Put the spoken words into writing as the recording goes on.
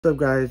What's up,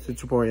 guys?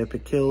 It's your boy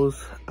Epic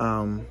Kills.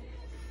 What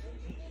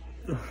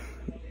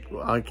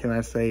can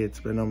I say? It's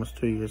been almost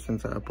 2 years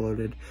since I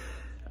uploaded.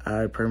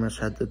 I pretty much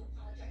had it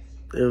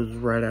was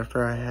right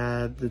after I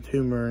had the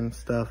tumor and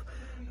stuff.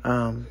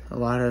 A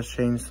lot has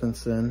changed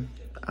since then.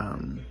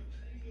 My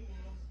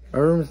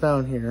room's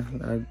down here.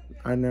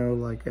 I know,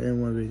 like, in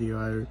one video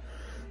I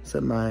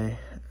said a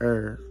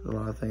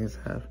lot of things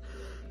have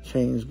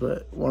changed,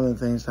 but one of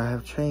the things that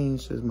have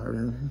changed is my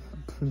room.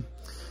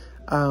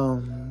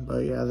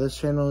 But yeah, this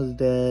channel is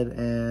dead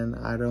and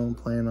I don't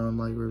plan on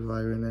like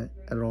reviving it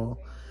at all.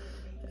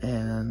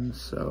 And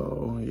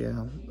so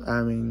yeah,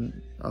 I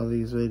mean, all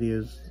these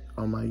videos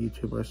on my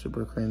YouTube are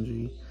super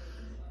cringy,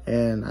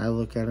 and I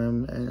look at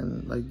them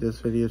and like, this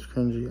video is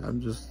cringy.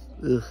 I'm just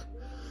ugh.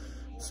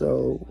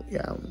 So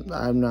yeah,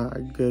 I'm not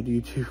a good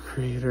YouTube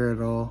creator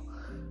at all.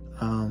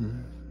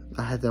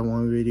 I had that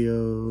one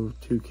video,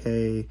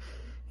 2K,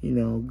 you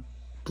know,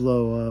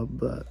 blow up,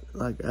 but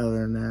like,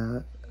 other than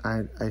that,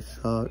 I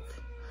suck.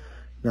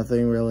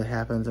 Nothing really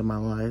happens in my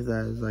life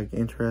that is like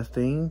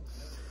interesting.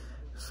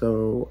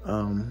 So,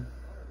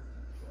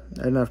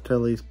 enough to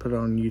at least put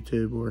on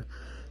YouTube or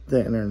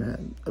the internet,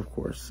 of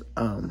course.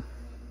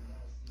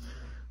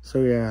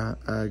 So yeah,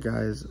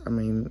 guys, I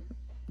mean,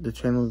 the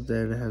channel's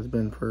dead. It has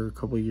been for a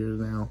couple years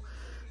now.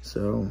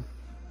 So,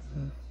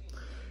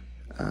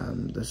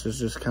 this is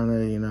just kind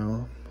of, you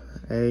know,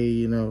 hey,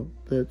 you know,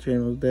 the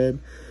channel's dead,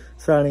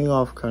 signing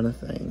off kind of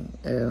thing.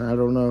 And I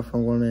don't know if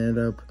I'm going to end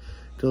up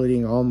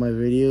deleting all my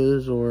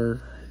videos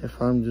or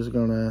if I'm just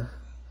going to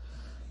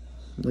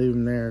leave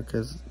them there,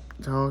 because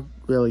it's all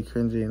really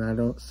cringy, and I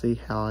don't see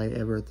how I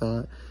ever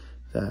thought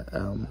that,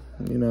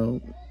 you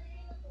know,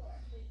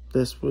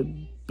 this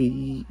would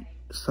be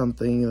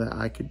something that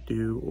I could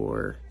do,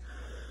 or,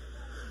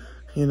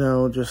 you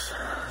know, just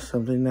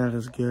something that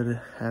is good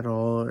at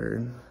all.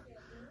 Or,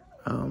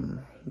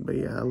 but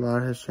yeah, a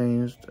lot has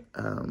changed.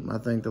 I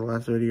think the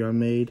last video I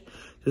made,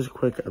 just a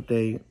quick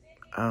update,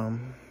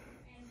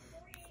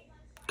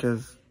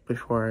 because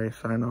before I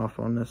sign off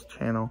on this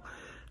channel,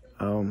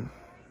 I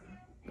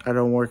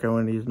don't work at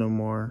Wendy's no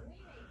more.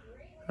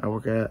 I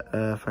work at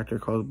a factory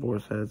called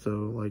Boar's Head,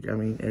 so like, I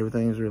mean,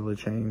 everything's really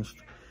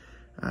changed.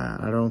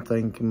 I don't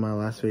think in my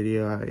last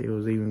video it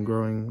was even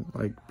growing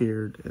like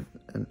beard,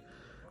 and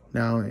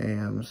now I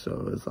am,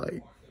 so it's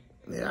like,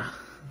 yeah.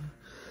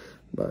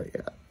 But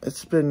yeah,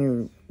 it's been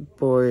your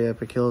boy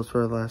Epic Kills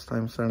for the last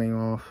time, signing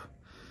off.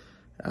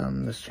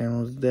 This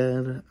channel is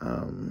dead.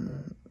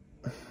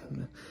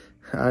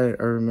 I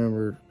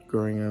remember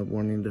growing up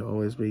wanting to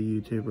always be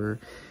a YouTuber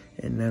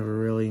and never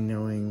really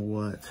knowing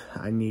what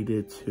I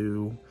needed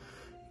to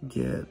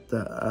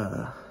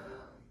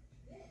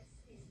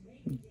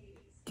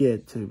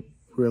get to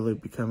really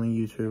become a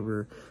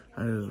YouTuber.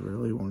 I just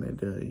really wanted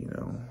to, you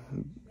know,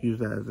 use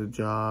that as a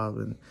job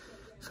and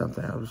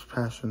something I was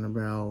passionate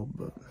about,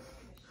 but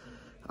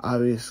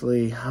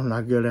obviously I'm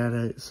not good at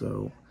it.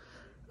 So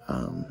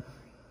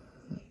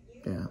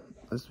yeah,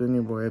 that's been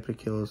your boy Epic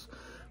Kills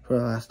for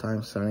the last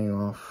time, signing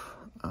off.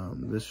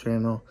 This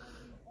channel,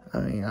 I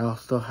mean, I'll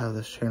still have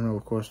this channel,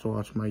 of course, to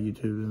watch my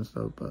YouTube and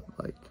stuff, but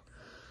like,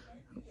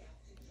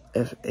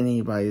 if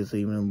anybody's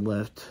even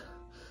left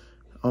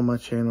on my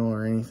channel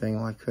or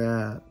anything like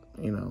that,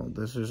 you know,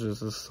 this is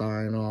just a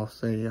sign off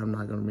saying I'm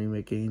not going to be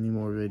making any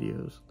more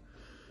videos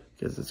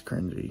because it's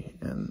cringy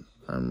and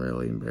I'm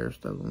really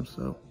embarrassed of them.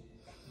 So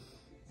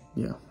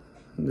yeah,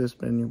 this has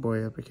been your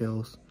boy Epic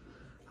Kills.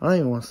 I don't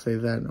even want to say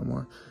that no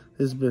more.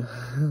 This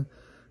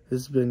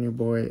has been your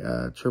boy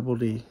Triple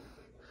D.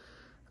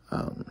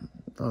 A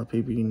lot of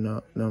people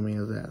know me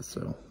as that.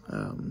 So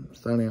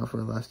signing off for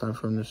the last time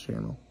from this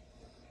channel.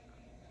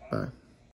 Bye.